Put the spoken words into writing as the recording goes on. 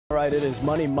All right, it is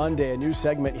Money Monday, a new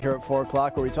segment here at 4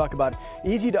 o'clock where we talk about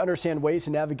easy to understand ways to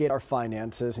navigate our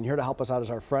finances. And here to help us out is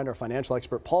our friend, our financial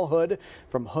expert, Paul Hood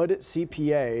from Hood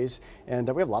CPAs. And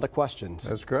we have a lot of questions.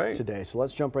 That's great. Today. So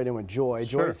let's jump right in with Joy.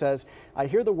 Sure. Joy says, I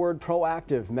hear the word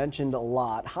proactive mentioned a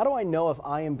lot. How do I know if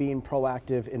I am being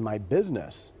proactive in my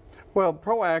business? Well,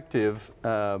 proactive,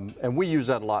 and we use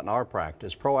that a lot in our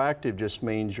practice. Proactive just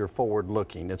means you're forward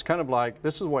looking. It's kind of like,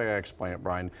 this is the way I explain it,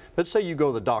 Brian. Let's say you go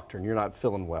to the doctor and you're not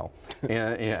feeling well.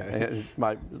 And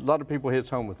a lot of people hits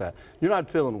home with that. You're not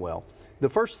feeling well. The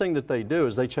first thing that they do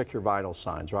is they check your vital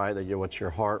signs, right? They get what's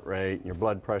your heart rate, and your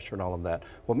blood pressure, and all of that.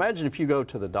 Well, imagine if you go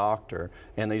to the doctor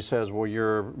and he says, well,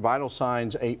 your vital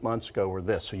signs 8 months ago were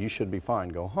this, so you should be fine,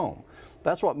 go home.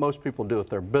 That's what most people do with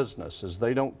their business, is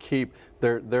they don't keep,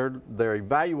 they're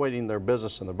evaluating their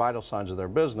business and the vital signs of their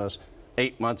business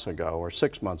 8 months ago or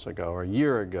 6 months ago or a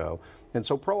year ago. And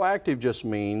so proactive just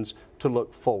means to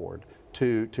look forward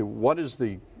to what is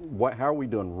how are we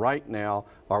doing right now?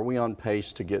 Are we on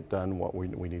pace to get done what we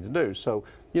need to do? So,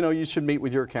 you know, you should meet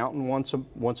with your accountant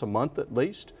once a month at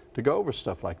least to go over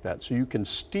stuff like that, so you can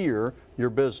steer your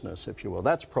business, if you will.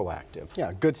 That's proactive.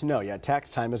 Yeah, good to know. Yeah,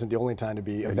 tax time isn't the only time to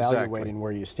be evaluating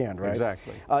where you stand, right?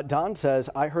 Exactly. Don says,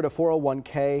 I heard a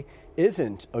 401k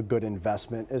isn't a good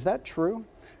investment. Is that true?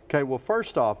 Okay, well,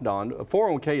 first off, Don, a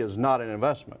 401k is not an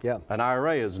investment. Yeah. An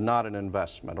IRA is not an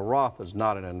investment. A Roth is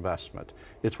not an investment.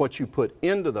 It's what you put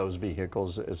into those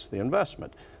vehicles, it's the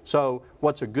investment. So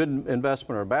what's a good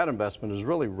investment or a bad investment is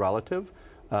really relative.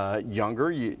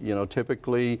 Younger, you know,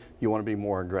 typically you want to be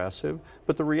more aggressive.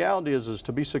 But the reality is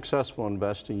to be successful in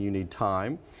investing, you need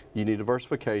time, you need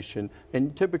diversification,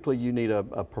 and typically you need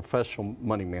a professional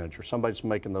money manager, somebody that's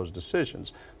making those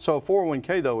decisions. So a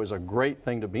 401k, though, is a great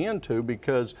thing to be into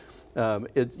because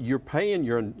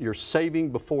you're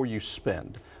saving before you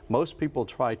spend. Most people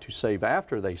try to save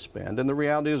after they spend, and the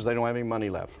reality is they don't have any money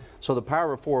left. So the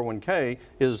power of 401k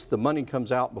is the money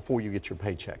comes out before you get your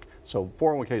paycheck. So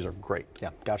 401ks are great. Yeah,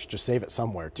 gosh, just save it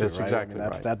somewhere too, that's right? Exactly I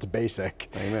mean, that's basic.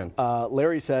 Amen.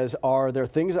 Larry says, are there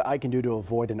things that I can do to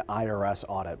avoid an IRS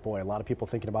audit? Boy, a lot of people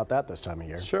thinking about that this time of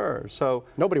year. Sure. So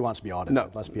nobody wants to be audited, no,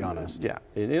 let's be honest. Yeah,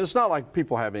 it's not like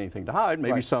people have anything to hide.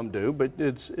 Maybe right. some do, but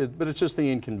it's just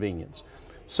the inconvenience.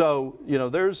 So, you know,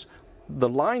 there's the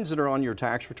lines that are on your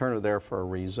tax return are there for a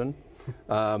reason.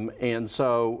 One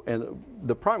of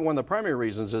the primary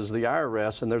reasons is the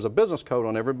IRS, and there's a business code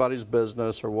on everybody's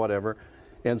business or whatever,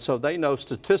 and so they know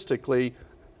statistically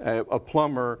a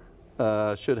plumber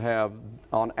should have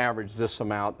on average this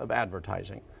amount of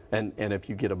advertising, and if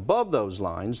you get above those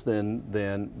lines,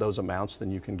 then those amounts,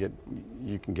 then you can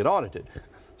get audited.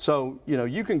 So, you know,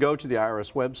 you can go to the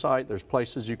IRS website. There's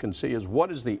places you can see is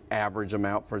what is the average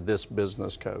amount for this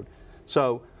business code.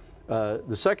 So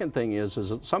the second thing is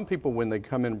that some people, when they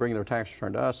come in and bring their tax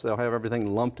return to us, they'll have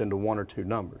everything lumped into one or two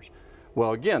numbers.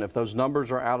 Well, again, if those numbers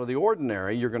are out of the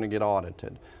ordinary, you're going to get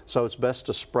audited. So it's best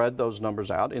to spread those numbers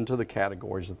out into the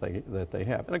categories that they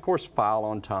have. And of course, file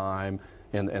on time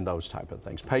and those type of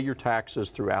things. Pay your taxes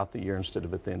throughout the year instead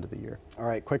of at the end of the year. All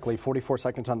right, quickly, 44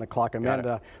 seconds on the clock.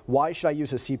 Amanda, why should I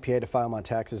use a CPA to file my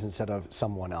taxes instead of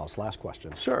someone else? Last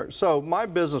question. Sure. So my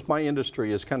business, my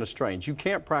industry is kind of strange. You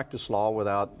can't practice law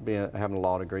without having a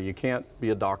law degree. You can't be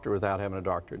a doctor without having a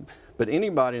doctorate. But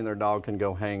anybody and their dog can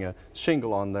go hang a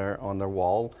shingle on their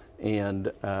wall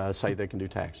and say they can do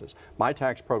taxes. My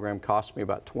tax program costs me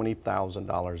about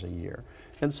 $20,000 a year.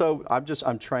 And so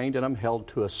I'm trained and I'm held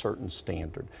to a certain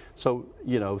standard. So,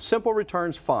 you know, simple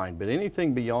returns, fine, but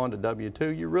anything beyond a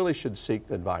W-2, you really should seek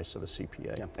the advice of a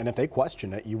CPA. Yeah. And if they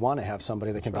question it, you want to have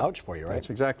somebody that can vouch for you, right?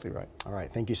 That's exactly right. All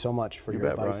right, thank you so much for your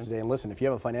advice today. And listen, if you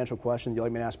have a financial question you'd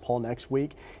like me to ask Paul next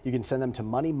week, you can send them to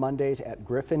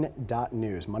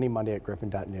moneymondays@griffin.news,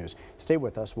 moneymonday@griffin.news. Stay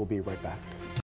with us, we'll be right back.